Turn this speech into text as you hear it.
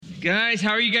Guys, how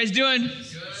are you guys doing?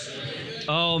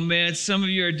 Oh man, some of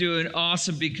you are doing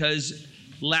awesome because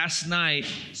last night,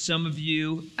 some of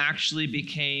you actually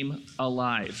became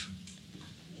alive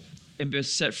and been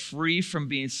set free from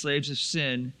being slaves of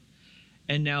sin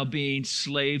and now being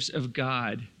slaves of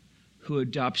God who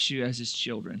adopts you as his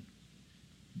children.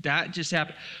 That just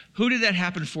happened. Who did that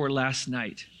happen for last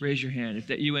night? Raise your hand. If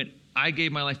that you went, I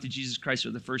gave my life to Jesus Christ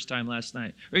for the first time last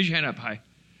night. Raise your hand up high.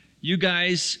 You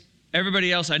guys,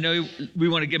 everybody else, I know we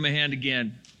want to give them a hand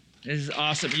again. This is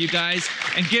awesome. You guys,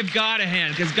 and give God a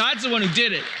hand because God's the one who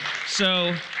did it.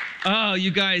 So, oh,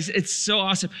 you guys, it's so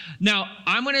awesome. Now,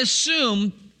 I'm going to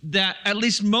assume that at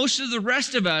least most of the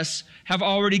rest of us have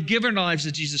already given our lives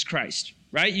to Jesus Christ,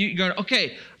 right? You're going,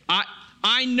 okay,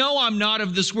 I know I'm not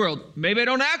of this world. Maybe I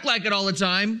don't act like it all the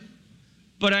time,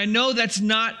 but I know that's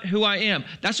not who I am.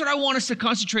 That's what I want us to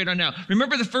concentrate on now.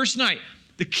 Remember the first night.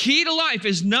 The key to life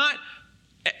is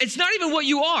it's not even what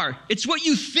you are. It's what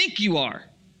you think you are.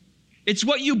 It's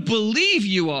what you believe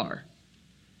you are.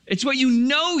 It's what you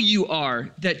know you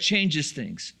are that changes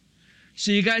things.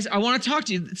 So you guys, I want to talk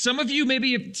to you. Some of you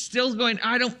maybe are still going,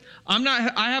 I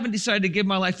haven't decided to give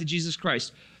my life to Jesus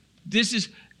Christ.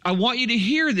 I want you to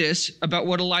hear this about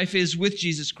what a life is with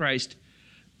Jesus Christ.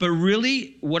 But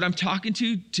really, what I'm talking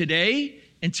to today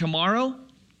and tomorrow,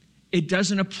 it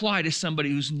doesn't apply to somebody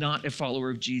who's not a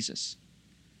follower of Jesus.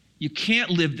 You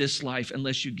can't live this life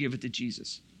unless you give it to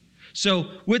Jesus. So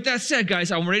with that said,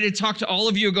 guys, I'm ready to talk to all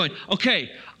of you going,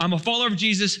 okay, I'm a follower of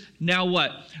Jesus, now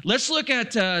what? Let's look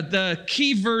at the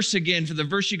key verse again for the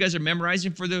verse you guys are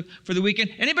memorizing for the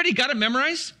weekend. Anybody got it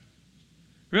memorized?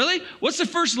 Really? What's the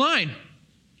first line?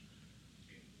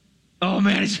 Oh,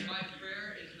 man. My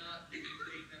prayer is not to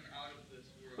take them out of this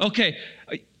world.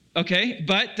 Okay,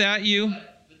 but that you... But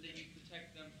that you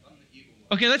protect them from the evil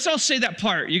one. Okay, let's all say that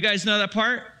part. You guys know that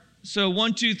part? So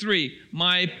 1, 2, 3.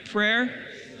 My prayer...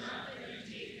 is not that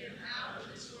you take them out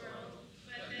of this world,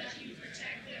 but that you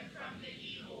protect them from the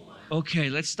evil one. Okay,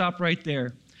 let's stop right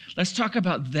there. Let's talk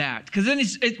about that. Because then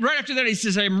right after that, he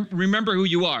says, I remember who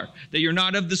you are, that you're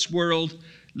not of this world.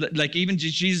 Like even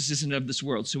Jesus isn't of this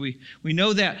world. So we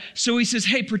know that. So he says,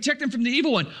 hey, protect them from the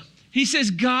evil one. He says,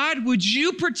 God, would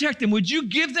you protect them? Would you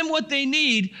give them what they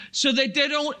need so that they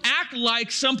don't act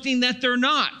like something that they're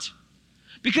not?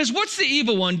 Because what's the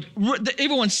evil one? The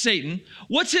evil one's Satan.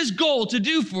 What's his goal to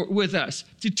do with us?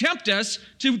 To tempt us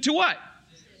to what?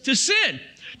 To sin.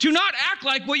 To not act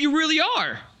like what you really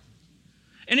are.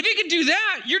 And if you can do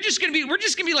that, we're just gonna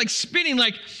be like spinning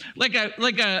like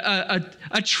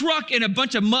a truck in a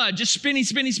bunch of mud, just spinning,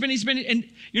 and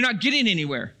you're not getting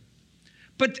anywhere.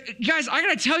 But guys, I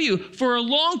gotta tell you, for a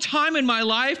long time in my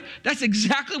life, that's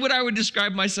exactly what I would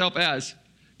describe myself as.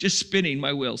 Just spinning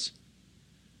my wheels.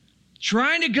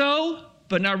 Trying to go,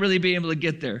 but not really being able to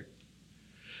get there.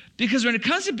 Because when it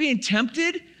comes to being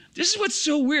tempted, this is what's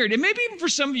so weird. And maybe even for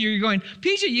some of you, you're going,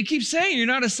 PJ, you keep saying you're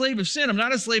not a slave of sin. I'm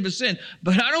not a slave of sin.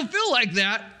 But I don't feel like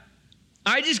that.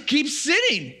 I just keep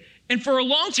sinning. And for a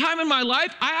long time in my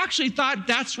life, I actually thought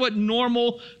that's what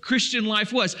normal Christian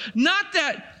life was. Not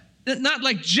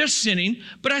like just sinning,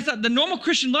 but I thought the normal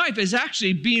Christian life is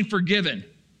actually being forgiven,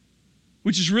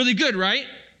 which is really good, right?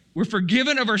 We're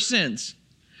forgiven of our sins.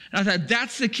 And I thought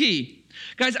that's the key.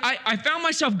 Guys, I found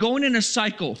myself going in a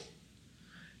cycle,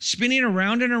 spinning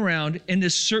around and around in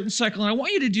this certain cycle. And I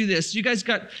want you to do this. You guys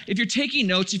if you're taking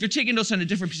notes on a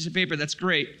different piece of paper, that's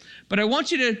great. But I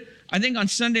want you to, I think on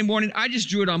Sunday morning, I just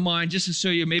drew it on mine just to show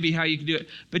you maybe how you can do it.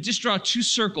 But just draw 2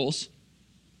 circles.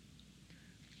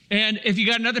 And if you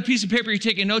got another piece of paper you're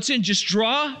taking notes in, just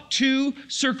draw 2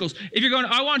 circles. If you're going,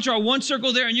 I want to draw 1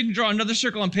 circle there, and you can draw another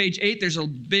circle on page 8. There's a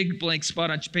big blank spot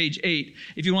on page 8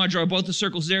 if you want to draw both the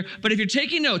circles there. But if you're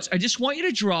taking notes, I just want you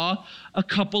to draw a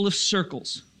couple of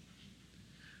circles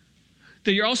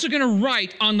that you're also going to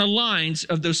write on the lines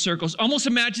of those circles. Almost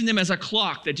imagine them as a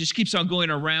clock that just keeps on going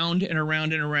around and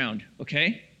around and around,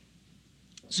 okay?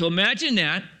 So imagine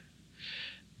that.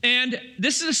 And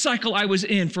this is a cycle I was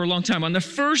in for a long time. On the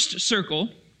first circle,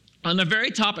 on the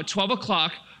very top at 12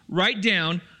 o'clock, write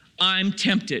down, I'm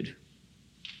tempted.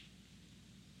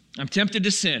 I'm tempted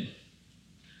to sin.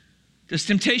 Does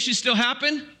temptation still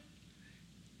happen?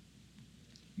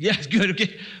 Yeah, good,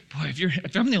 okay. Boy,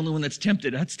 if I'm the only one that's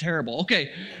tempted, that's terrible.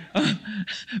 Okay,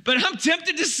 but I'm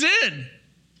tempted to sin.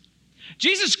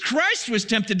 Jesus Christ was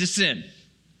tempted to sin.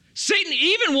 Satan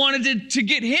even wanted to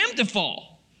get him to fall.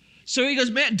 So he goes,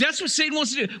 man, that's what Satan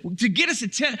wants to do, to get us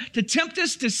to tempt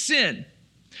us to sin.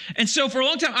 And so for a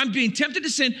long time, I'm being tempted to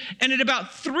sin. And at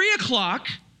about 3 o'clock,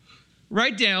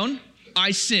 write down,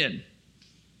 I sin.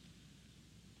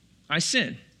 I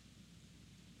sin.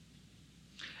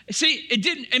 See, it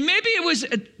didn't, and maybe it was,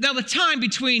 now the time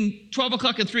between 12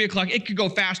 o'clock and 3 o'clock, it could go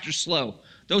fast or slow.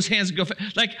 Those hands would go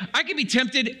like, I could be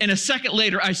tempted and a second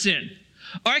later I sin.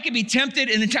 Or I could be tempted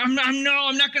and I'm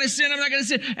not going to sin, I'm not going to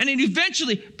sin. And then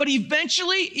eventually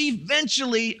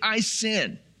I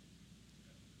sin.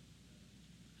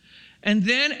 And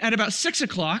then at about 6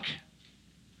 o'clock,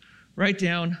 write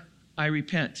down, I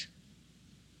repent.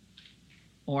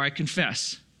 Or I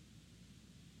confess.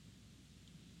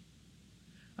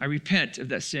 I repent of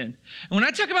that sin. And when I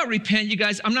talk about repent, you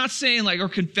guys, I'm not saying like, or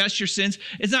confess your sins.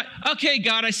 It's not, okay,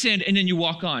 God, I sinned, and then you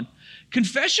walk on.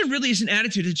 Confession really is an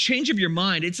attitude, a change of your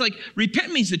mind. It's like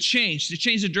repent means to change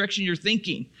the direction you're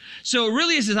thinking. So it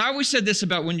really is, I always said this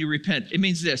about when you repent. It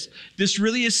means this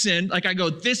really is sin. Like I go,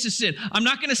 this is sin. I'm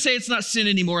not going to say it's not sin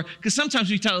anymore, because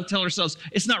sometimes we tell ourselves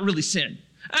it's not really sin.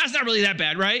 It's not really that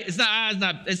bad, right? It's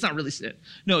not really sin.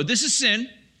 No, this is sin,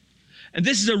 and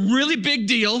this is a really big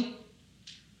deal.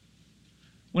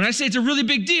 When I say it's a really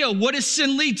big deal, what does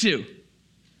sin lead to?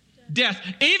 Death.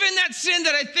 Even that sin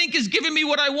that I think is giving me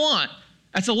what I want.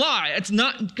 That's a lie. It's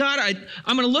not, God,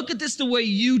 I'm going to look at this the way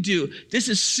you do. This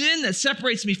is sin that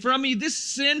separates me from you. This is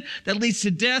sin that leads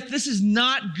to death. This is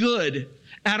not good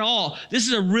at all. This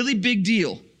is a really big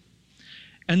deal.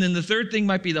 And then the third thing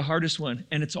might be the hardest one,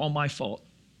 and it's all my fault.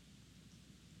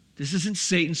 This isn't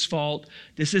Satan's fault.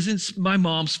 This isn't my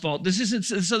mom's fault. This isn't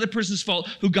this other person's fault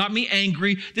who got me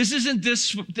angry. This isn't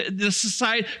the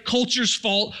society, culture's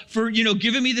fault for,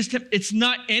 giving me this. It's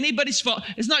not anybody's fault.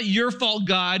 It's not your fault,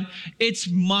 God. It's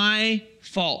my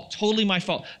fault. Totally my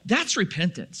fault. That's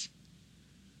repentance.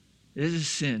 This is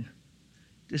sin.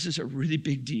 This is a really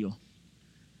big deal.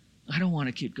 I don't want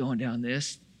to keep going down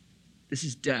this. This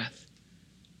is death.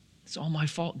 It's all my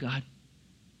fault, God.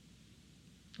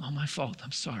 All my fault.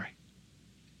 I'm sorry.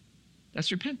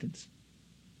 That's repentance.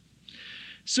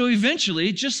 So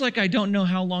eventually, just like I don't know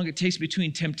how long it takes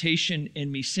between temptation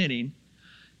and me sinning,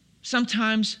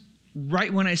 sometimes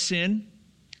right when I sin,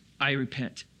 I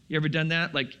repent. You ever done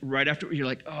that? Like right after you're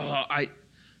like,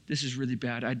 this is really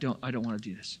bad. I don't want to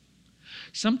do this.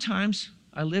 Sometimes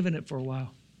I live in it for a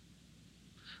while.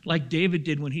 Like David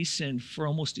did when he sinned for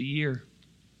almost a year.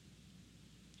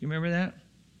 You remember that?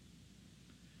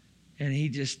 And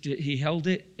he held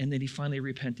it, and then he finally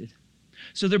repented.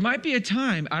 So there might be a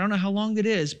time, I don't know how long it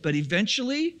is, but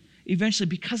eventually,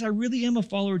 because I really am a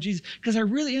follower of Jesus, because I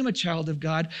really am a child of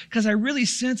God, because I really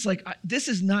sense like, this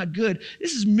is not good.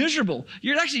 This is miserable.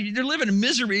 You're living in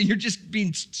misery, and you're just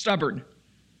being stubborn.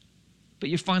 But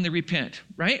you finally repent,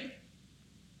 right?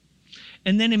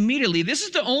 And then immediately, this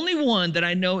is the only one that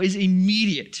I know is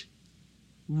immediate.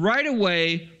 Right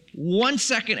away, 1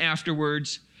 second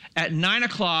afterwards, at 9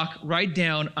 o'clock, write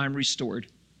down, I'm restored.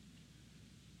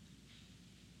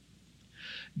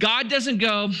 God doesn't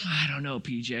go, I don't know,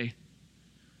 PJ.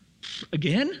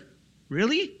 Again?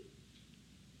 Really?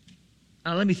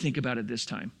 Let me think about it this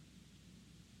time.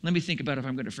 Let me think about if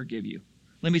I'm going to forgive you.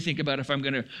 Let me think about if I'm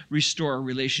going to restore our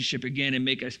relationship again and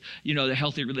make us, the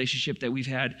healthy relationship that we've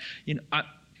had.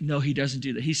 No, he doesn't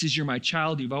do that. He says, you're my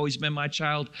child. You've always been my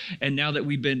child. And now that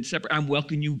we've been separate, I'm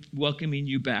welcoming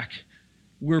you back.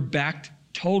 We're back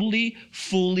totally,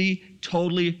 fully,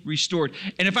 totally restored.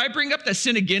 And if I bring up that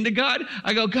sin again to God,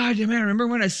 I go, God, man, remember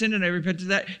when I sinned and I repented of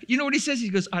that? You know what he says? He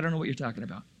goes, I don't know what you're talking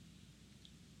about.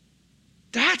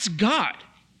 That's God.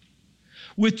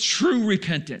 With true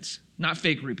repentance, not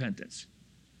fake repentance.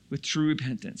 With true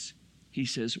repentance, he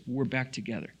says, we're back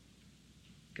together.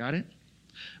 Got it?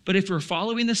 But if we're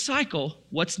following the cycle,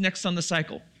 what's next on the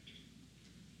cycle?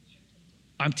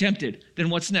 I'm tempted.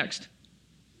 Then what's next?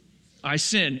 I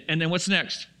sin. And then what's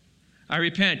next? I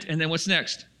repent. And then what's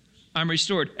next? I'm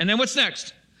restored. And then what's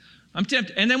next? I'm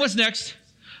tempted. And then what's next?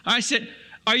 I sin.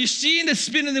 Are you seeing the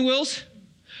spin in the wheels?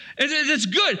 It's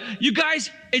good. You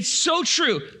guys, it's so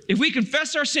true. If we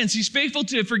confess our sins, he's faithful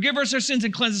to forgive us our sins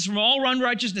and cleanse us from all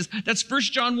unrighteousness. That's 1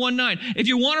 John 1:9. If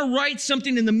you want to write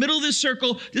something in the middle of this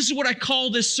circle, this is what I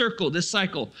call this circle, this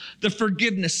cycle, the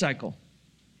forgiveness cycle.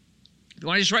 If you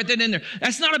want to just write that in there,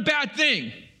 that's not a bad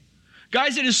thing.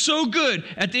 Guys, it is so good.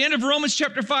 At the end of Romans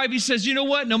chapter 5, he says, you know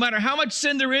what? No matter how much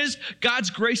sin there is, God's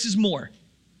grace is more.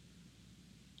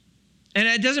 And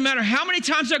it doesn't matter how many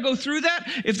times I go through that,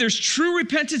 if there's true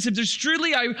repentance, if there's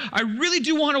truly, I really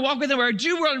do want to walk with him, or I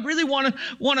do really want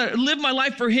to live my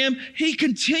life for him, he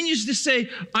continues to say,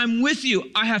 I'm with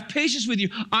you. I have patience with you.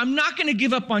 I'm not going to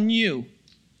give up on you.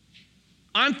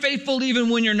 I'm faithful even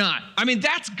when you're not. I mean,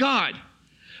 that's God.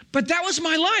 But that was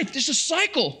my life. There's a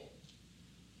cycle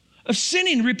of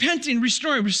sinning, repenting,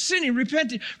 restoring, sinning,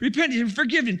 repenting,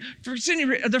 forgiving, sinning,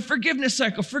 the forgiveness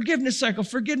cycle, forgiveness cycle,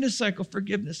 forgiveness cycle,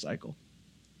 forgiveness cycle.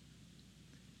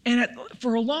 And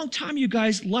for a long time, you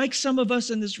guys, like some of us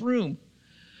in this room,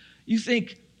 you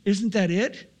think, isn't that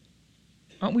it?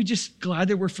 Aren't we just glad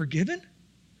that we're forgiven?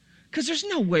 Because there's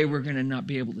no way we're going to not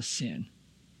be able to sin.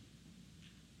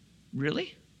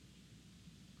 Really?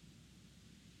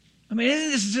 I mean,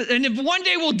 and if one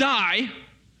day we'll die,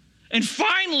 and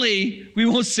finally we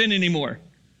won't sin anymore.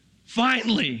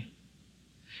 Finally.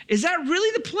 Is that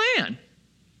really the plan?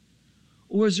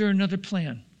 Or is there another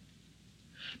plan?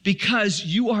 Because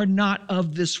you are not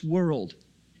of this world.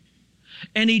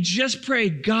 And he just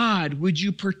prayed, God, would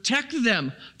you protect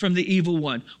them from the evil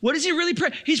one? What does he really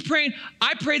pray? He's praying,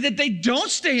 I pray that they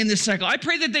don't stay in this cycle. I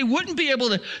pray that they wouldn't be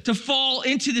able to fall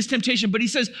into this temptation. But he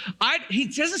says, he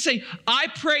doesn't say, I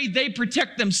pray they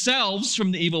protect themselves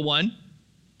from the evil one.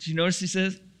 Do you notice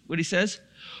what he says?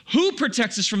 Who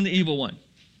protects us from the evil one?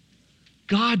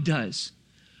 God does.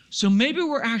 So maybe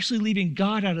we're actually leaving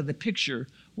God out of the picture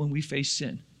when we face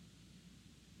sin.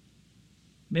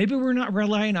 Maybe we're not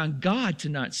relying on God to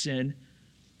not sin.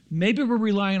 Maybe we're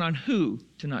relying on who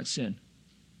to not sin?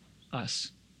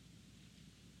 Us.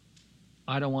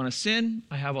 I don't want to sin.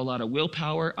 I have a lot of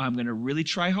willpower. I'm going to really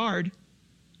try hard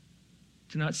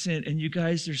to not sin. And you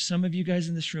guys, there's some of you guys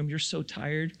in this room, you're so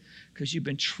tired because you've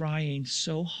been trying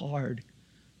so hard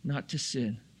not to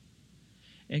sin.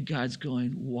 And God's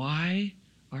going, why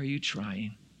are you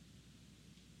trying?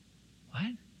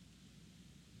 What?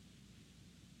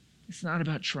 It's not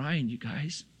about trying, you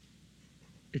guys.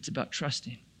 It's about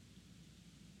trusting.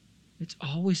 It's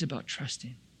always about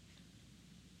trusting.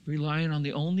 Relying on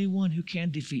the only one who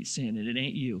can defeat sin, and it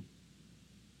ain't you.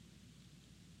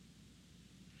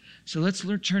 So let's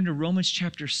turn to Romans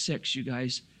chapter 6, you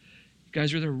guys. You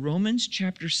guys are there. Romans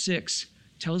chapter 6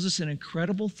 tells us an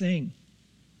incredible thing.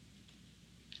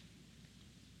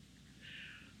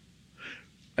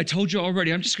 I told you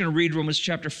already, I'm just going to read Romans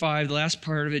chapter 5, the last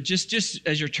part of it, just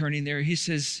as you're turning there. He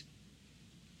says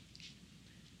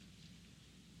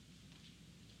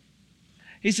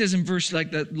in verse,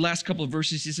 like the last couple of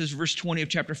verses, he says, verse 20 of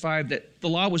chapter 5, that the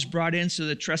law was brought in so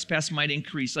that trespass might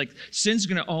increase. Like sin's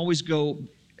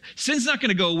not going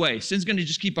to go away. Sin's going to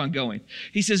just keep on going.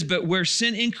 He says, but where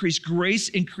sin increased, grace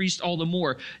increased all the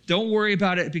more. Don't worry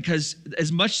about it, because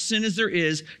as much sin as there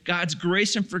is, God's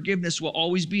grace and forgiveness will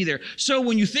always be there. So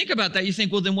when you think about that, you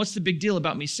think, well, then what's the big deal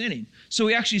about me sinning? So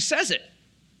he actually says it.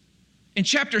 In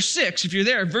chapter 6, if you're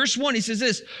there, verse 1, he says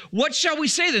this, what shall we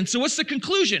say then? So what's the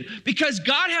conclusion? Because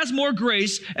God has more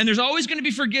grace, and there's always going to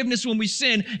be forgiveness when we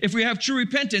sin if we have true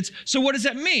repentance. So what does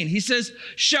that mean? He says,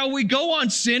 shall we go on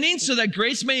sinning so that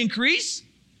grace may increase?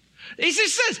 He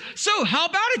just says, so how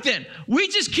about it then? We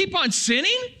just keep on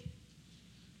sinning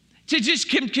to just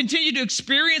continue to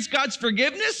experience God's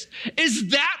forgiveness? Is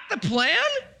that the plan?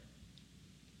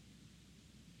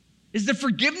 Is the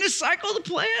forgiveness cycle the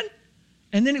plan?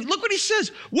 And then look what he says.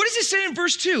 What does he say in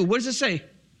verse 2? What does it say?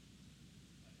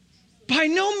 By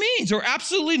no means, or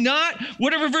absolutely not,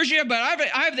 whatever version you have, but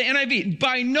I have the NIV.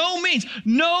 By no means,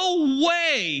 no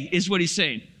way is what he's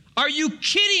saying. Are you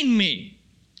kidding me?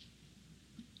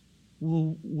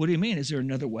 Well, what do you mean? Is there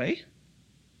another way?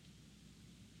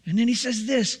 And then he says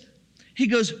this. He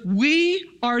goes,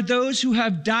 we are those who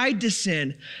have died to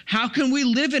sin. How can we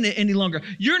live in it any longer?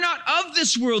 You're not of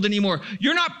this world anymore.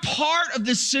 You're not part of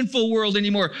this sinful world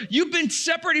anymore. You've been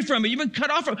separated from it. You've been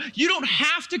cut off from it. You don't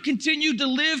have to continue to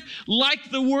live like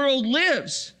the world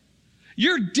lives.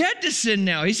 You're dead to sin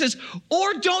now. He says,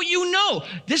 or don't you know?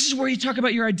 This is where you talk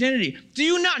about your identity. Do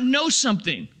you not know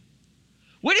something?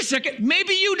 Wait a second.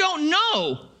 Maybe you don't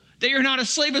know that you're not a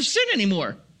slave of sin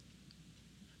anymore.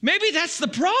 Maybe that's the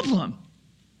problem.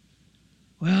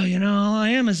 Well, all I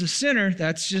am is a sinner.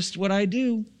 That's just what I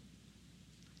do.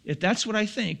 If that's what I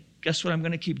think, guess what I'm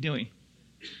going to keep doing?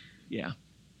 Yeah.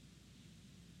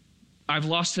 I've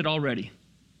lost it already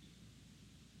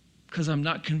because I'm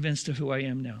not convinced of who I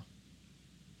am now.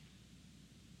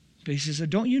 But he says,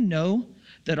 don't you know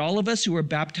that all of us who are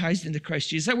baptized into Christ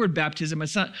Jesus, that word baptism,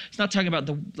 it's not talking about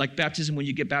like baptism when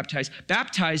you get baptized.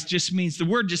 Baptized the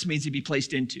word just means to be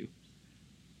placed into.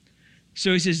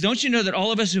 So he says, don't you know that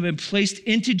all of us who have been placed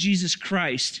into Jesus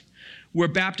Christ were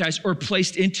baptized or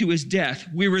placed into his death?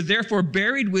 We were therefore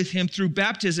buried with him through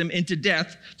baptism into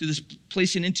death, through this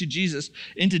placing into Jesus,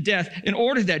 into death, in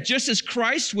order that just as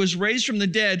Christ was raised from the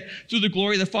dead through the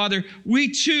glory of the Father, we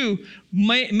too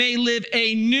may live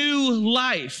a new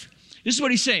life. This is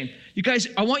what he's saying. You guys,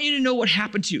 I want you to know what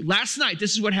happened to you. Last night,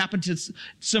 this is what happened to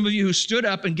some of you who stood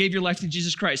up and gave your life to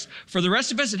Jesus Christ. For the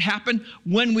rest of us, it happened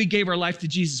when we gave our life to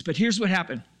Jesus. But here's what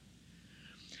happened.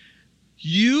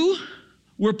 You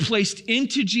were placed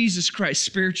into Jesus Christ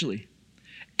spiritually.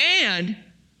 And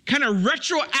kind of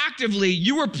retroactively,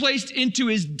 you were placed into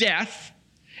his death,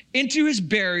 into his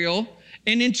burial,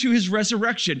 and into his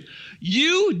resurrection.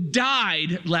 You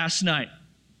died last night.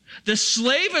 The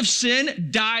slave of sin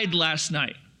died last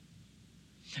night,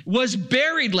 was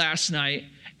buried last night,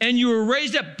 and you were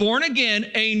raised up, born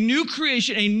again, a new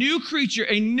creation, a new creature,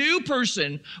 a new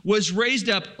person was raised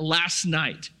up last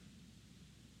night.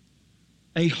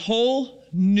 A whole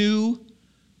new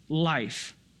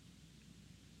life.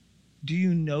 Do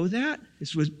you know that? This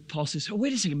is what Paul says. Oh,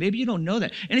 wait a second, maybe you don't know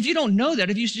that. And if you don't know that,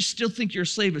 if you just still think you're a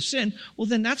slave of sin, well,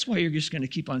 then that's why you're just going to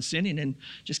keep on sinning and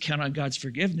just count on God's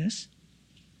forgiveness.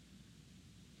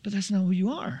 But that's not who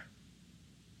you are.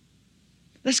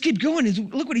 Let's keep going.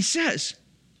 Look what he says.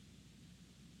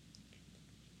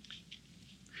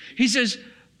 He says,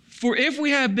 for if we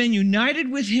have been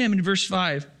united with him, in verse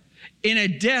 5, in a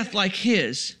death like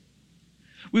his,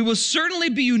 we will certainly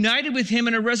be united with him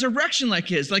in a resurrection like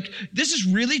his. Like, this is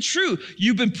really true.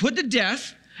 You've been put to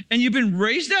death and you've been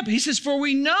raised up. He says, for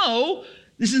we know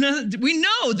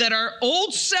that our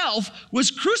old self was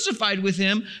crucified with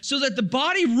him so that the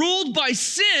body ruled by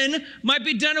sin might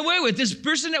be done away with. This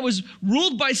person that was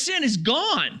ruled by sin is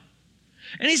gone.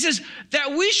 And he says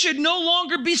that we should no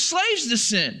longer be slaves to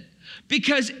sin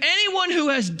because anyone who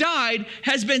has died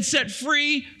has been set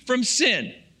free from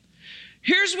sin.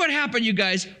 Here's what happened, you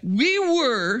guys. We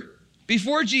were,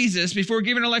 before Jesus, before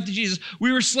giving our life to Jesus,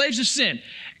 we were slaves of sin.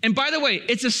 And by the way,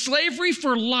 it's a slavery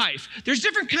for life. There's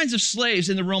different kinds of slaves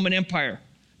in the Roman Empire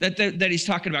that he's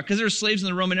talking about because there were slaves in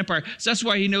the Roman Empire. So that's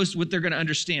why he knows what they're going to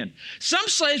understand. Some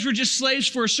slaves were just slaves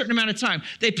for a certain amount of time.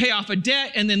 They pay off a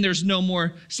debt and then there's no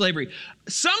more slavery.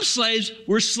 Some slaves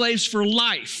were slaves for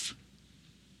life.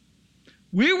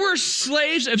 We were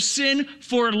slaves of sin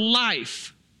for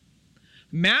life.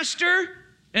 Master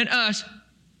and us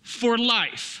for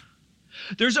life.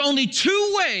 There's only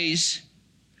two ways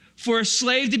for a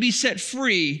slave to be set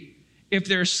free if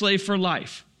they're a slave for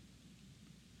life.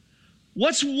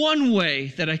 What's one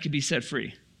way that I could be set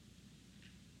free?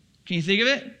 Can you think of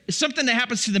it? It's something that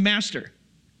happens to the master.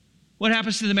 What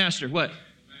happens to the master? What?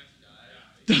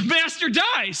 The master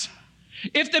dies.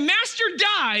 If the master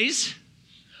dies,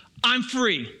 I'm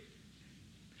free.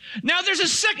 Now there's a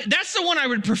second. That's the one I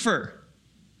would prefer.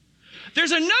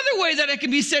 There's another way that I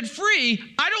can be set free.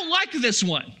 I don't like this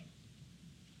one.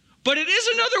 But it is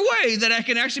another way that I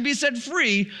can actually be set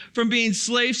free from being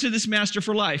slaves to this master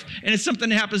for life. And it's something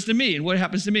that happens to me. And what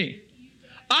happens to me?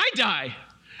 I die.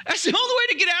 That's the only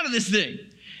way to get out of this thing.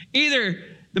 Either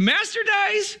the master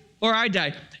dies or I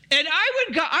die. And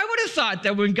I would have thought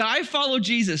that when Guy followed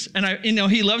Jesus, and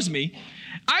he loves me,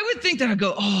 I would think that I'd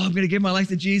go, oh, I'm going to give my life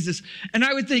to Jesus. And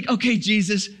I would think, okay,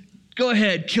 Jesus, go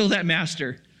ahead, kill that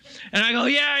master. And I go,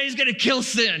 yeah, he's going to kill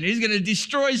sin. He's going to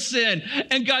destroy sin.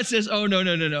 And God says, oh,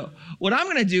 no. What I'm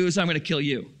going to do is I'm going to kill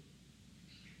you.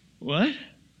 What?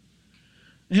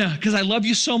 Yeah, because I love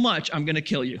you so much, I'm going to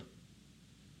kill you.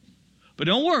 But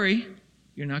don't worry,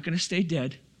 you're not going to stay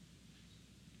dead.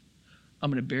 I'm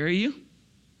going to bury you,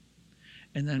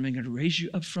 and then I'm going to raise you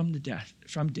up from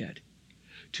dead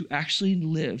to actually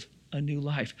live a new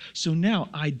life. So now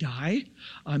I die,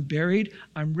 I'm buried,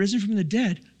 I'm risen from the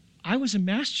dead. I was a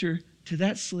master to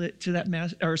that slave to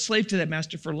that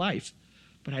master for life,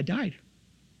 but I died.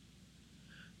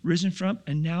 Risen from,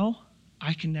 and now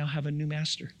I can now have a new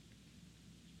master.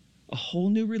 A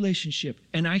whole new relationship,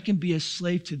 and I can be a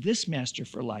slave to this master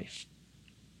for life.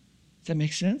 Does that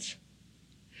make sense?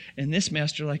 And this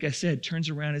master, like I said, turns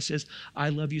around and says, I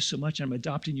love you so much, I'm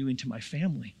adopting you into my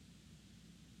family.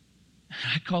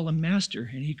 I call him master,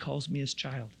 and he calls me his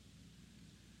child.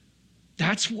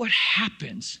 That's what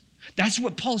happens. That's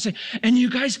what Paul's saying. And you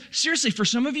guys, seriously, for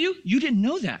some of you, you didn't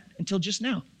know that until just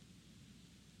now.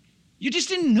 You just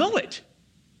didn't know it.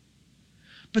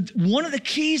 But one of the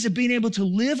keys of being able to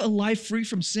live a life free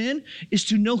from sin is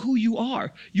to know who you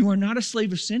are. You are not a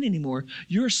slave of sin anymore.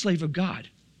 You're a slave of God.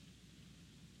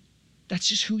 That's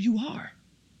just who you are.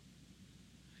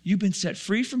 You've been set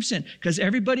free from sin because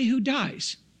everybody who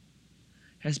dies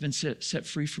has been set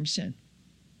free from sin.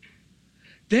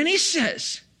 Then he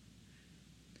says,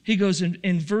 he goes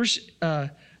in verse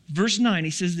 9,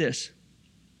 he says this,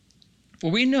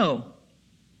 for we know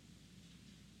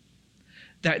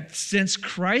that since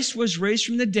Christ was raised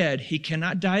from the dead, he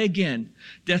cannot die again.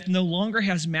 Death no longer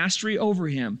has mastery over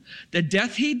him. The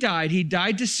death he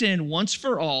died to sin once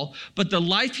for all, but the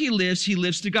life he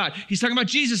lives to God. He's talking about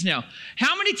Jesus now.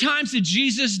 How many times did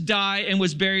Jesus die and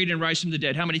was buried and rise from the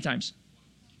dead? How many times?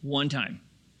 One time.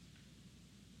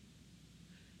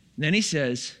 And then he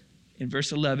says in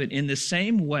verse 11, in the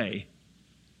same way,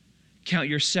 count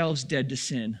yourselves dead to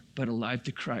sin, but alive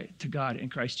to God in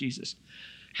Christ Jesus.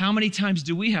 How many times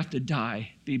do we have to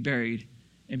die, be buried,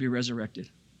 and be resurrected?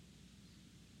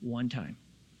 One time.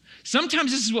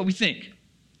 Sometimes this is what we think.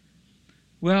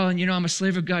 Well, and I'm a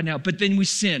slave of God now, but then we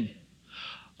sin.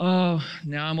 Oh,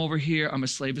 now I'm over here. I'm a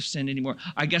slave of sin anymore.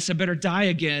 I guess I better die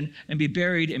again and be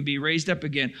buried and be raised up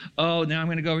again. Oh, now I'm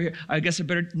going to go over here. I guess I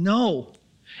better. No.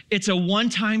 It's a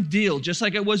one-time deal, just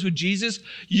like it was with Jesus.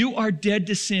 You are dead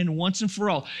to sin once and for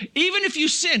all. Even if you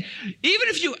sin, even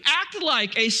if you act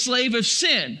like a slave of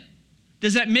sin,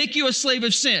 does that make you a slave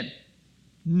of sin?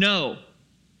 No.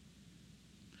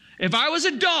 If I was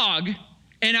a dog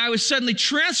and I was suddenly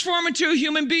transformed into a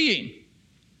human being,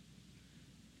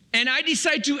 and I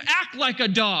decide to act like a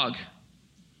dog,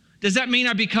 does that mean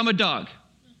I become a dog?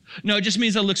 No, it just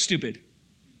means I look stupid.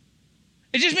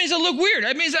 It just means I look weird.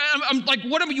 It means I'm like,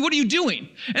 what are you doing?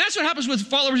 And that's what happens with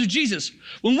followers of Jesus.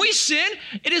 When we sin,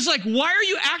 it is like, why are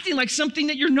you acting like something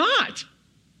that you're not?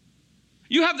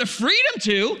 You have the freedom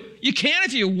to. You can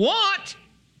if you want.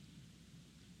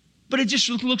 But it just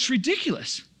looks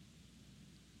ridiculous.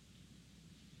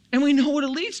 And we know what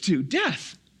it leads to,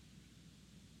 death.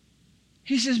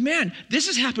 He says, man, this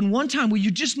has happened one time where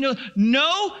you just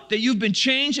know that you've been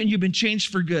changed and you've been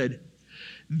changed for good.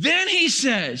 Then he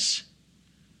says,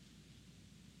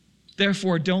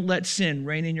 therefore, don't let sin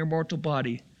reign in your mortal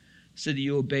body so that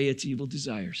you obey its evil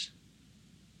desires.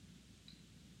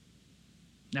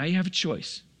 Now you have a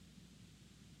choice.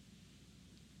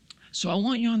 So I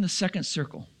want you on the second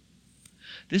circle.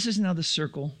 This is now the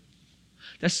circle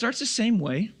that starts the same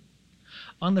way.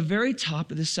 On the very top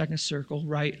of this second circle,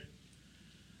 right,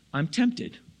 I'm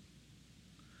tempted.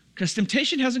 Because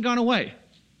temptation hasn't gone away.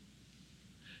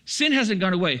 Sin hasn't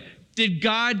gone away. Did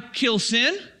God kill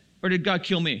sin or did God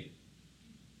kill me?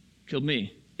 Killed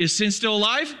me. Is sin still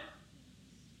alive?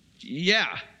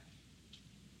 Yeah.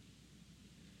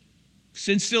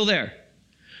 Sin's still there.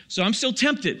 So I'm still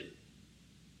tempted.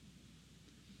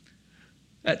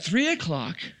 At 3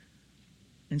 o'clock,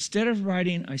 instead of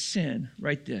writing I sin,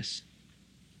 write this.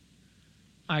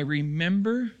 I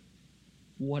remember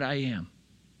what I am.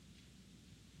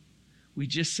 We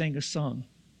just sang a song.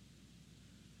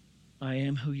 I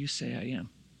am who you say I am.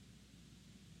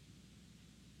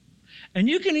 And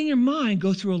you can, in your mind,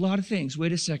 go through a lot of things.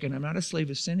 Wait a second, I'm not a slave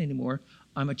of sin anymore.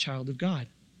 I'm a child of God.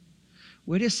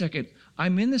 Wait a second,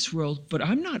 I'm in this world, but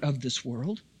I'm not of this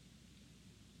world.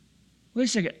 Wait a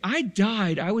second, I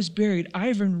died, I was buried, I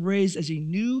have been raised as a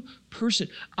new person.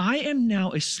 I am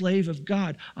now a slave of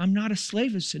God. I'm not a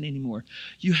slave of sin anymore.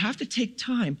 You have to take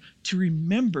time to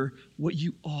remember what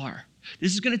you are.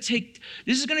 This is going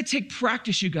to take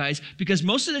practice, you guys, because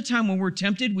most of the time when we're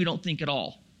tempted, we don't think at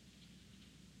all.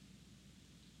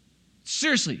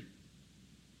 Seriously.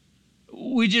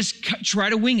 We just try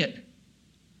to wing it.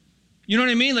 You know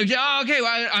what I mean? Like, oh, okay,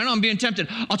 well, I know I'm being tempted.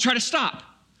 I'll try to stop.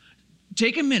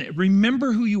 Take a minute.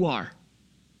 Remember who you are.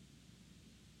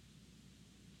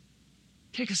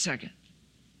 Take a second.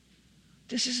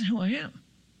 This isn't who I am.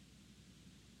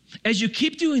 As you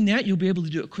keep doing that, you'll be able to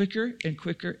do it quicker and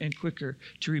quicker and quicker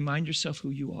to remind yourself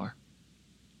who you are.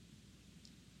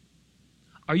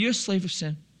 Are you a slave of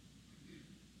sin?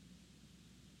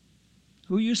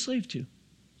 Who are you a slave to?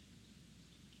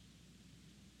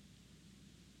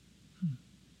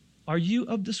 Are you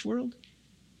of this world?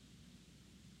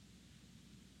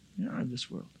 You're not of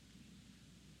this world.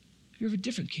 You're of a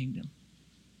different kingdom.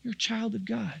 You're a child of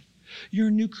God. You're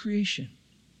a new creation.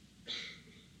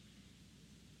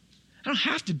 I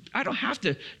don't have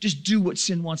to just do what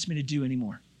sin wants me to do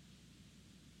anymore.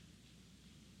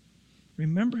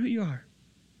 Remember who you are.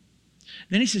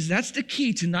 Then he says that's the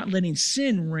key to not letting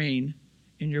sin reign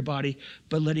in your body,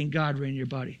 but letting God reign in your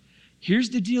body. Here's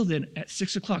the deal then at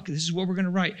 6 o'clock. This is what we're going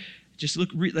to write. Just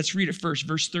let's read it first,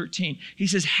 verse 13. He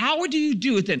says, how do you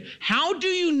do it then? How do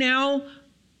you now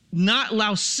not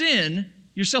allow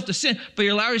yourself to sin, but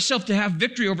you allow yourself to have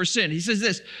victory over sin? He says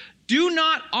this, do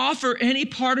not offer any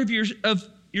part of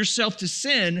yourself to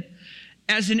sin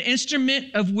as an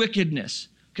instrument of wickedness.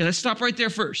 Okay, let's stop right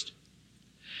there first.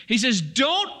 He says,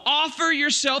 don't offer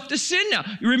yourself to sin now.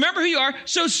 You remember who you are,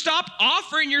 so stop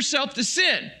offering yourself to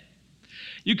sin.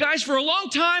 You guys, for a long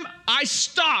time, I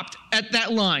stopped at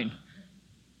that line.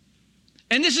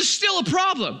 And this is still a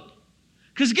problem.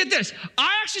 Because get this, I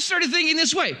actually started thinking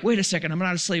this way. Wait a second, I'm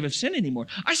not a slave of sin anymore.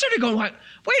 I started going, wait,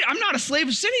 I'm not a slave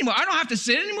of sin anymore. I don't have to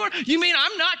sin anymore? You mean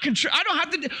I'm not, I don't have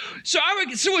to, so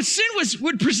when sin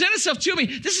would present itself to me,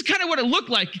 this is kind of what it looked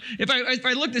like. If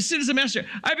I looked at sin as a master,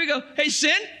 I would go, hey,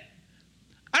 sin,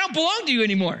 I don't belong to you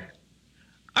anymore.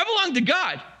 I belong to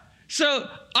God. So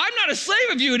I'm not a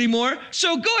slave of you anymore.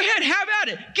 So go ahead, have at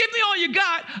it. Give me all you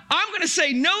got. I'm going to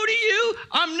say no to you.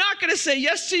 I'm not going to say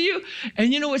yes to you.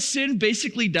 And you know what sin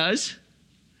basically does?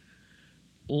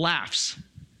 Laughs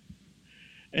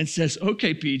and says,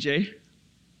 okay, PJ,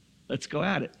 let's go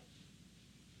at it.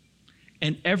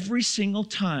 And every single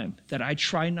time that I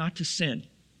try not to sin,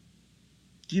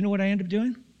 do you know what I end up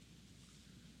doing?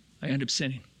 I end up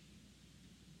sinning.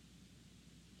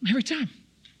 Every time.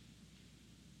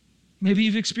 Maybe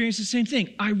you've experienced the same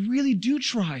thing. I really do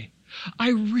try. I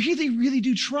really, really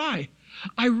do try.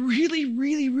 I really,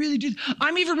 really, really do.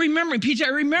 I'm even remembering, PJ, I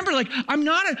remember, like, I'm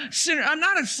not a sinner. I'm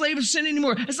not a slave of sin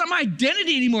anymore. That's not my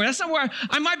identity anymore. That's not where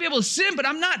I might be able to sin, but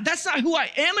that's not who I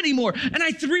am anymore. And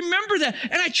I remember that.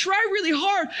 And I try really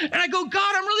hard. And I go,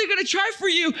 God, I'm really going to try for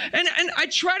you. And I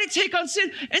try to take on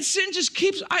sin. And sin just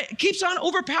keeps on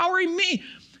overpowering me.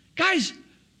 Guys,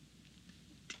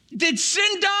 did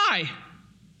sin die?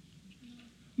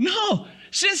 No,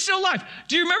 sin's still alive.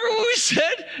 Do you remember what we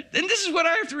said? And this is what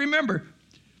I have to remember.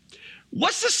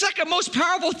 What's the second most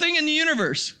powerful thing in the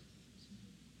universe?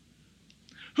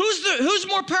 Who's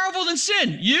more powerful than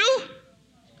sin? You?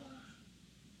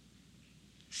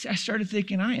 See, I started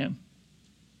thinking I am.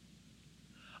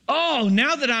 Oh,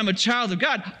 now that I'm a child of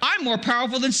God, I'm more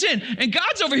powerful than sin. And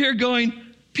God's over here going,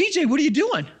 PJ, what are you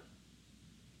doing?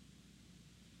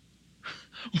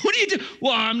 What do you do?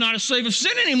 Well, I'm not a slave of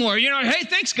sin anymore. You know, hey,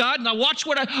 thanks, God. Now watch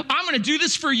what I'm going to do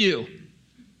this for you.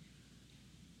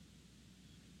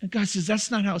 And God says,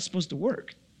 that's not how it's supposed to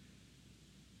work.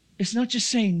 It's not just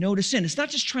saying no to sin. It's not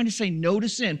just trying to say no to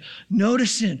sin, no to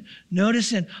sin, no to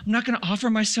sin. I'm not going to offer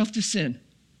myself to sin.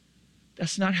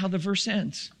 That's not how the verse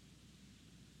ends.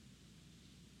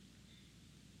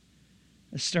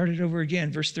 Let's start it over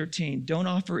again. Verse 13. Don't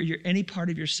offer any part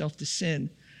of yourself to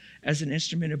sin as an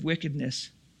instrument of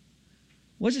wickedness.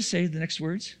 What does it say, the next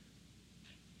words?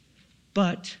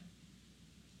 But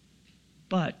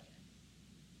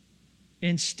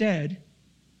instead,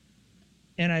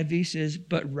 NIV says,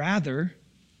 but rather,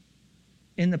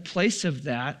 in the place of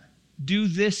that, do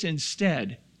this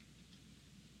instead.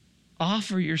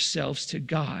 Offer yourselves to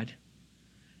God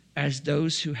as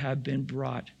those who have been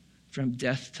brought from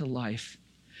death to life,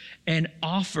 and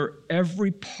offer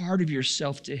every part of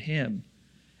yourself to Him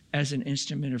as an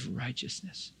instrument of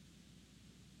righteousness.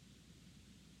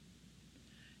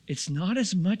 It's not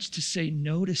as much to say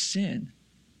no to sin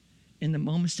in the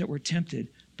moments that we're tempted,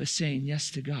 but saying yes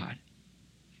to God.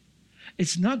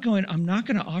 It's not going, I'm not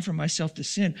going to offer myself to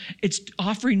sin. It's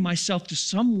offering myself to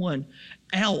someone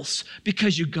else,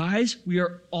 because you guys, we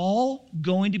are all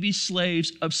going to be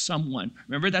slaves of someone.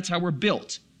 Remember, that's how we're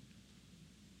built.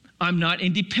 I'm not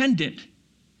independent.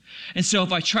 And so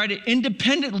if I try to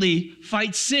independently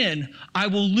fight sin, I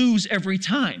will lose every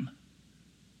time.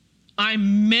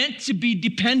 I'm meant to be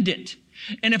dependent.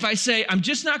 And if I say, I'm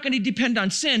just not going to depend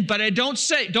on sin, but I don't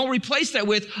replace that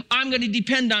with, I'm going to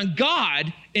depend on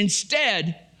God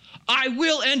instead, I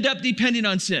will end up depending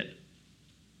on sin.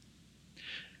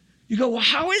 You go, well,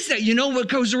 how is that? You know,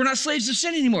 because we're not slaves of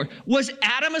sin anymore. Was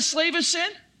Adam a slave of sin?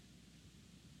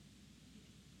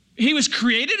 He was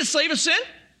created a slave of sin?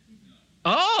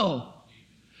 Oh.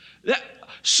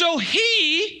 So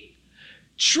he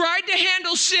tried to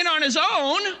handle sin on his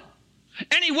own,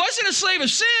 and he wasn't a slave of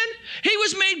sin. He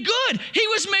was made good. He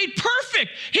was made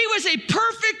perfect. He was a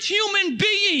perfect human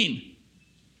being.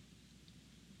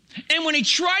 And when he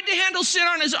tried to handle sin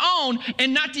on his own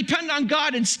and not depend on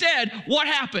God instead, what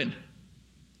happened?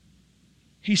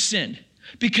 He sinned,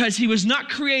 because he was not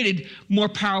created more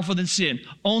powerful than sin.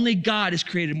 Only God is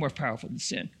created more powerful than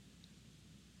sin.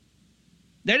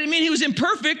 That didn't mean he was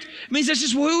imperfect. It means that's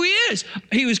just who he is.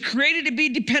 He was created to be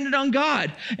dependent on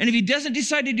God. And if he doesn't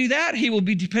decide to do that, he will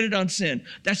be dependent on sin.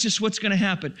 That's just what's going to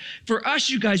happen. For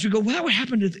us, you guys, we go, well, what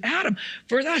happened to Adam?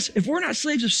 For us, if we're not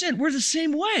slaves of sin, we're the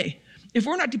same way. If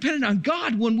we're not dependent on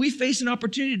God, when we face an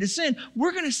opportunity to sin,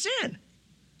 we're going to sin.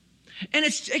 And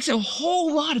it takes a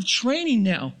whole lot of training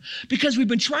now, because we've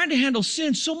been trying to handle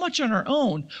sin so much on our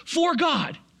own for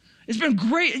God. It's been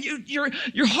great.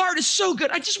 Your heart is so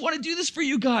good. I just want to do this for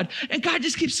you, God. And God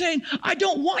just keeps saying, I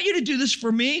don't want you to do this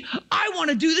for me. I want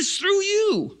to do this through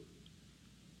you.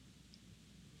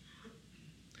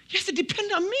 You have to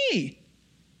depend on me.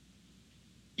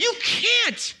 You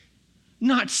can't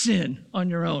not sin on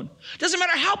your own. Doesn't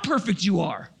matter how perfect you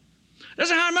are.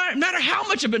 Doesn't matter how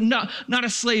much of a not a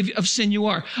slave of sin you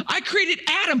are. I created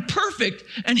Adam perfect,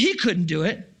 and he couldn't do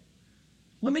it.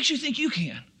 What makes you think you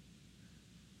can?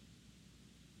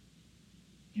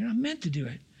 You're not meant to do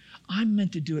it. I'm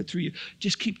meant to do it through you.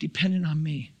 Just keep depending on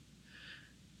me.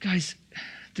 Guys,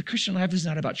 the Christian life is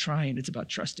not about trying. It's about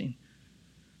trusting.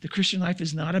 The Christian life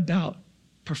is not about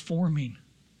performing.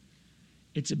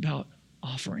 It's about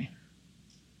offering.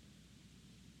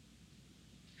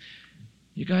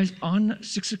 You guys, on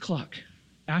 6 o'clock,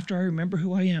 after I remember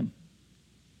who I am,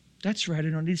 that's right, I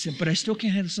don't need sin, but I still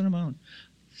can't handle sin on my own.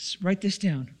 Write this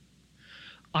down.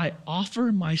 I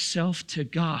offer myself to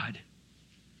God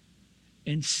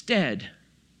instead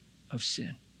of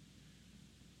sin.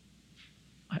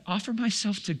 I offer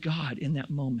myself to God in that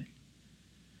moment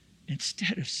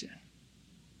instead of sin.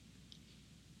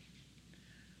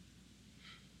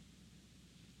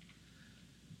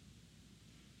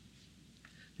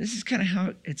 This is kind of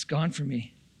how it's gone for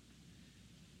me.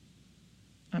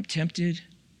 I'm tempted.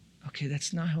 Okay,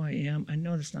 that's not who I am. I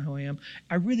know that's not who I am.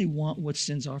 I really want what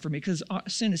sin's offered me because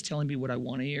sin is telling me what I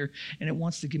want to hear, and it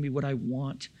wants to give me what I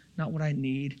want, not what I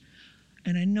need.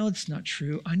 And I know it's not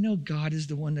true. I know God is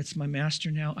the one that's my master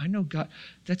now. I know God,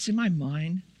 that's in my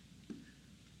mind.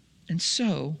 And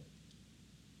so,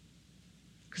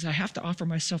 because I have to offer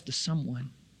myself to someone,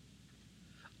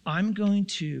 I'm going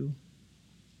to,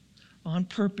 on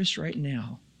purpose right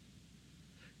now,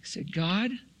 say,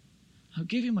 God, I'll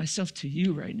give you myself to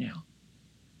you right now.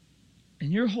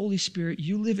 And your Holy Spirit,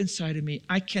 you live inside of me.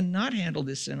 I cannot handle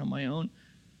this sin on my own.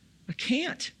 I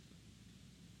can't.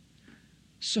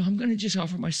 So I'm going to just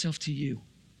offer myself to you.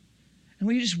 And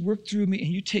will you just work through me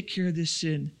and you take care of this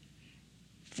sin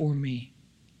for me?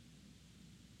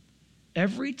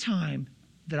 Every time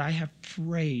that I have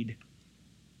prayed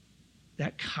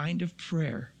that kind of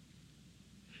prayer,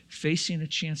 facing a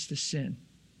chance to sin,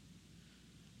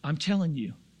 I'm telling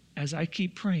you, as I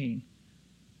keep praying,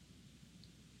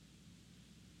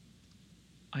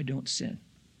 I don't sin.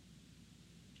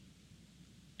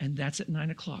 And that's at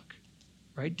 9 o'clock.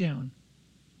 Write down,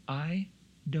 I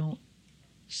don't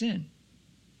sin.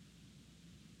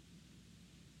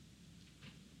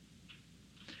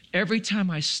 Every time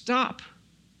I stop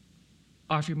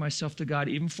offering myself to God,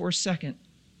 even for a second,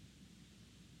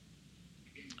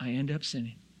 I end up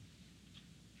sinning.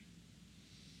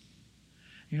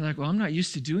 You're like, well, I'm not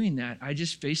used to doing that. I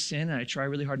just face sin and I try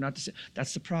really hard not to sin.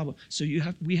 That's the problem. So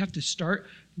we have to start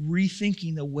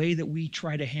rethinking the way that we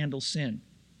try to handle sin.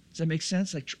 Does that make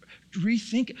sense? Like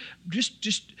rethink,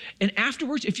 and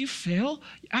afterwards, if you fail,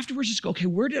 afterwards just go, okay,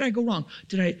 where did I go wrong?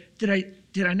 Did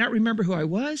I not remember who I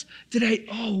was?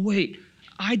 I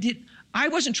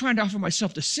wasn't trying to offer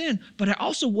myself to sin, but I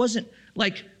also wasn't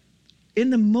like in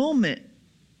the moment,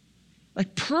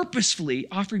 like purposefully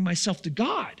offering myself to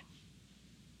God.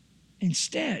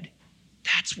 Instead,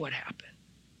 that's what happened.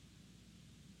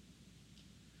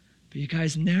 But you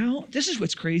guys, now, this is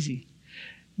what's crazy.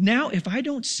 Now, if I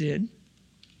don't sin,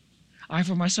 I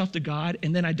offer myself to God,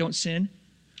 and then I don't sin.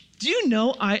 Do you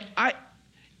know,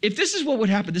 if this is what would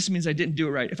happen, this means I didn't do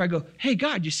it right. If I go, hey,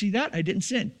 God, you see that? I didn't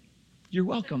sin. You're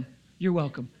welcome. You're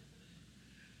welcome.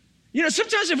 You know,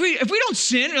 sometimes if we don't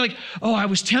sin, we're like, oh, I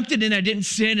was tempted and I didn't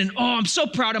sin, and oh, I'm so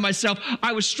proud of myself.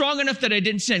 I was strong enough that I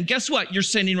didn't sin. Guess what? You're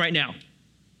sinning right now.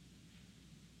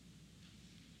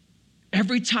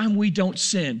 Every time we don't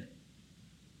sin,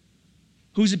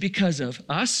 who's it because of?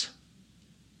 Us?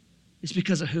 It's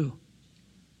because of who?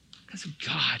 Because of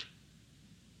God.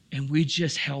 And we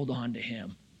just held on to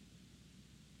him.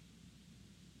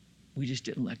 We just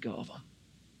didn't let go of him.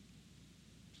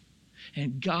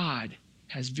 And God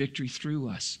has victory through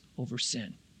us over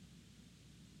sin.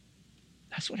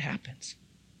 That's what happens.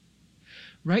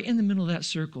 Right in the middle of that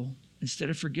circle, instead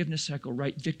of forgiveness cycle,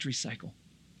 write victory cycle.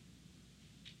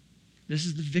 This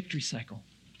is the victory cycle.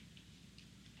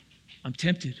 I'm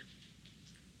tempted.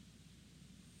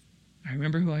 I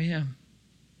remember who I am.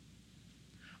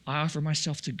 I offer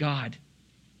myself to God,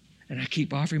 and I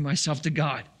keep offering myself to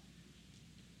God.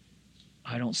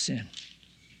 I don't sin.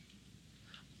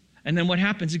 And then what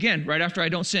happens again, right after I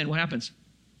don't sin? What happens?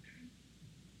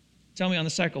 Tell me on the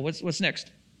cycle. What's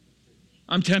next?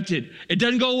 I'm tempted. It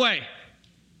doesn't go away.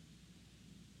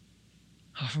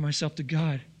 I offer myself to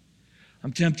God.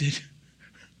 I'm tempted.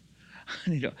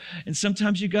 And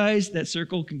sometimes, you guys, that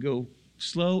circle can go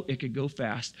slow. It could go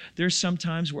fast. There's some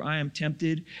times where I am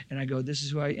tempted, and I go, this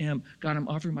is who I am. God, I'm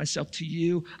offering myself to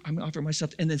you. I'm offering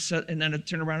myself. And then I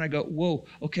turn around and I go, whoa,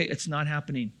 okay, it's not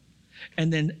happening.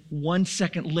 And then 1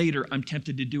 second later, I'm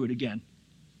tempted to do it again.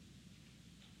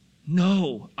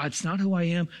 No, it's not who I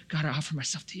am. God, I offer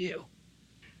myself to you.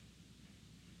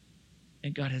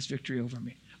 And God has victory over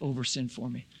me, over sin for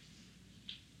me.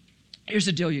 Here's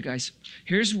the deal, you guys.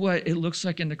 Here's what it looks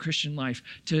like in the Christian life.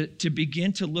 To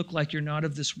begin to look like you're not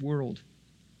of this world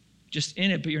just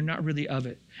in it, but you're not really of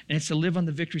it. And it's to live on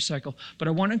the victory cycle. But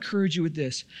I want to encourage you with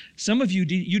this. Some of you,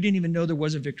 you didn't even know there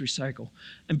was a victory cycle.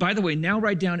 And by the way, now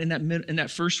write down in that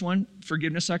first one,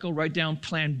 forgiveness cycle, write down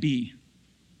plan B.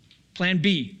 Plan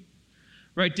B.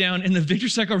 Write down in the victory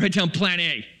cycle, write down plan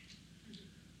A.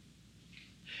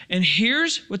 And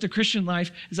here's what the Christian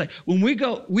life is like. When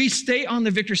we stay on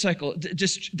the victory cycle.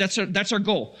 Just that's our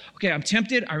goal. Okay, I'm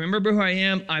tempted. I remember who I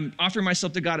am. I'm offering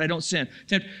myself to God. I don't sin.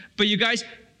 But you guys,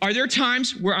 are there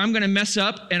times where I'm going to mess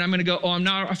up and I'm going to go, oh, I'm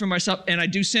not offering myself, and I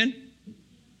do sin?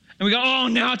 And we go, oh,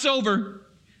 now it's over.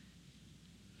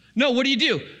 No, what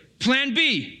do? Plan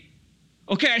B.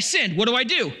 Okay, I sinned. What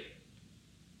do?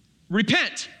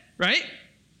 Repent, right?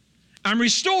 I'm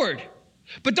restored.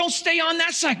 But don't stay on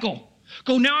that cycle.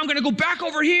 Go, now I'm going to go back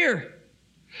over here.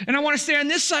 And I want to stay on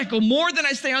this cycle more than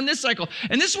I stay on this cycle.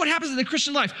 And this is what happens in the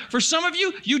Christian life. For some of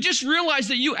you, you just realize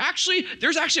that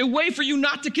there's actually a way for you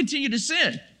not to continue to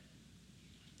sin.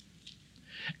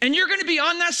 And you're going to be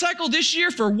on that cycle this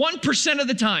year for 1% of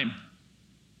the time.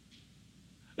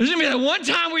 There's going to be that one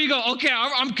time where you go,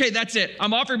 okay, that's it.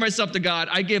 I'm offering myself to God.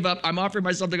 I give up. I'm offering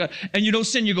myself to God. And you don't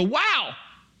sin. You go, wow.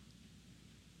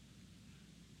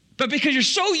 But because you're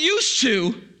so used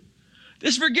to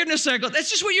this forgiveness cycle,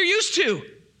 that's just what you're used to.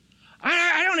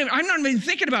 I'm not even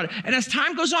thinking about it. And as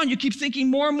time goes on, you keep thinking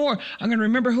more and more, I'm going to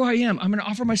remember who I am. I'm going to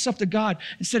offer myself to God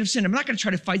instead of sin. I'm not going to try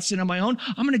to fight sin on my own.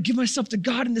 I'm going to give myself to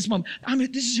God in this moment.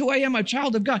 This is who I am, a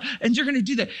child of God. And you're going to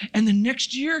do that. And the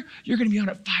next year, you're going to be on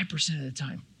it 5% of the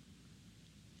time.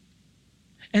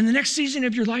 And the next season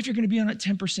of your life, you're going to be on it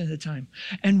 10% of the time.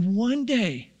 And one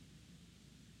day,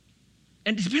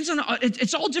 and it depends on,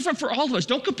 it's all different for all of us.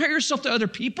 Don't compare yourself to other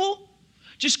people.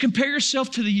 Just compare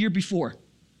yourself to the year before.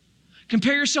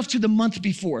 Compare yourself to the month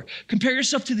before. Compare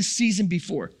yourself to the season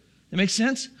before. That makes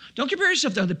sense? Don't compare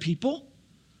yourself to other people.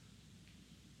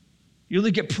 You'll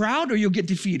either get proud or you'll get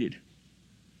defeated.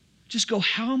 Just go,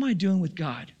 how am I doing with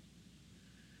God?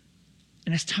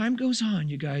 And as time goes on,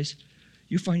 you guys,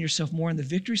 you find yourself more on the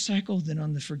victory cycle than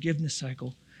on the forgiveness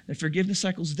cycle. The forgiveness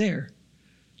cycle's there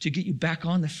to get you back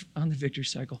on the victory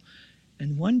cycle.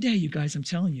 And one day, you guys, I'm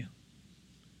telling you,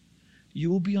 you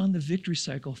will be on the victory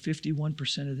cycle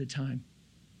 51% of the time.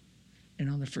 And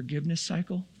on the forgiveness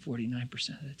cycle, 49%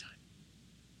 of the time.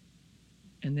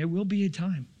 And there will be a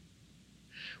time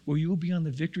where you will be on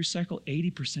the victory cycle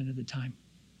 80% of the time.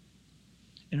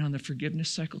 And on the forgiveness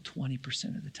cycle,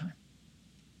 20% of the time.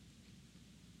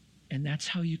 And that's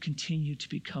how you continue to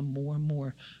become more and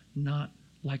more not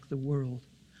like the world,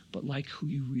 but like who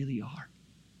you really are.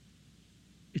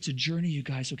 It's a journey, you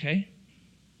guys, okay?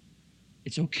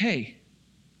 It's okay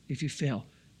if you fail.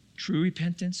 True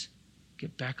repentance,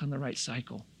 get back on the right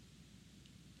cycle.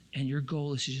 And your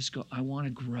goal is to just go, I want to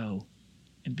grow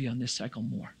and be on this cycle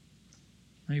more.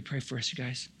 Let me pray for us, you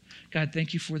guys. God,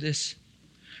 thank you for this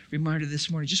reminder this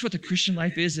morning, just what the Christian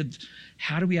life is of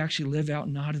how do we actually live out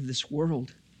not of this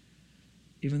world.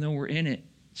 Even though we're in it,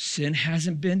 sin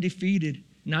hasn't been defeated,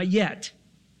 not yet.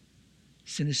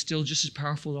 Sin is still just as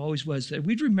powerful as it always was. That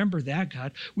we'd remember that,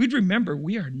 God. We'd remember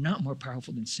we are not more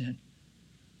powerful than sin,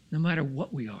 no matter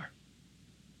what we are.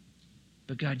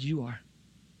 But God, you are.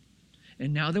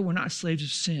 And now that we're not slaves of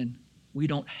sin, we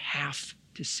don't have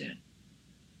to sin.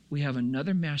 We have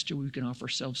another master we can offer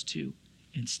ourselves to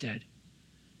instead.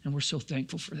 And we're so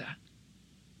thankful for that.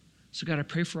 So God, I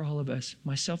pray for all of us,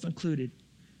 myself included,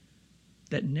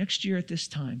 that next year at this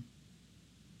time,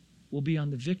 we'll be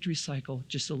on the victory cycle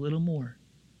just a little more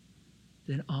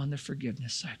than on the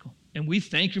forgiveness cycle. And we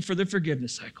thank you for the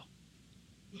forgiveness cycle.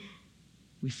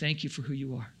 We thank you for who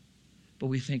you are. But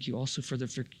we thank you also for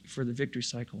the victory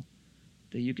cycle,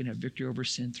 that you can have victory over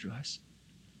sin through us.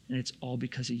 And it's all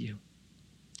because of you.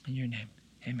 In your name,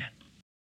 amen.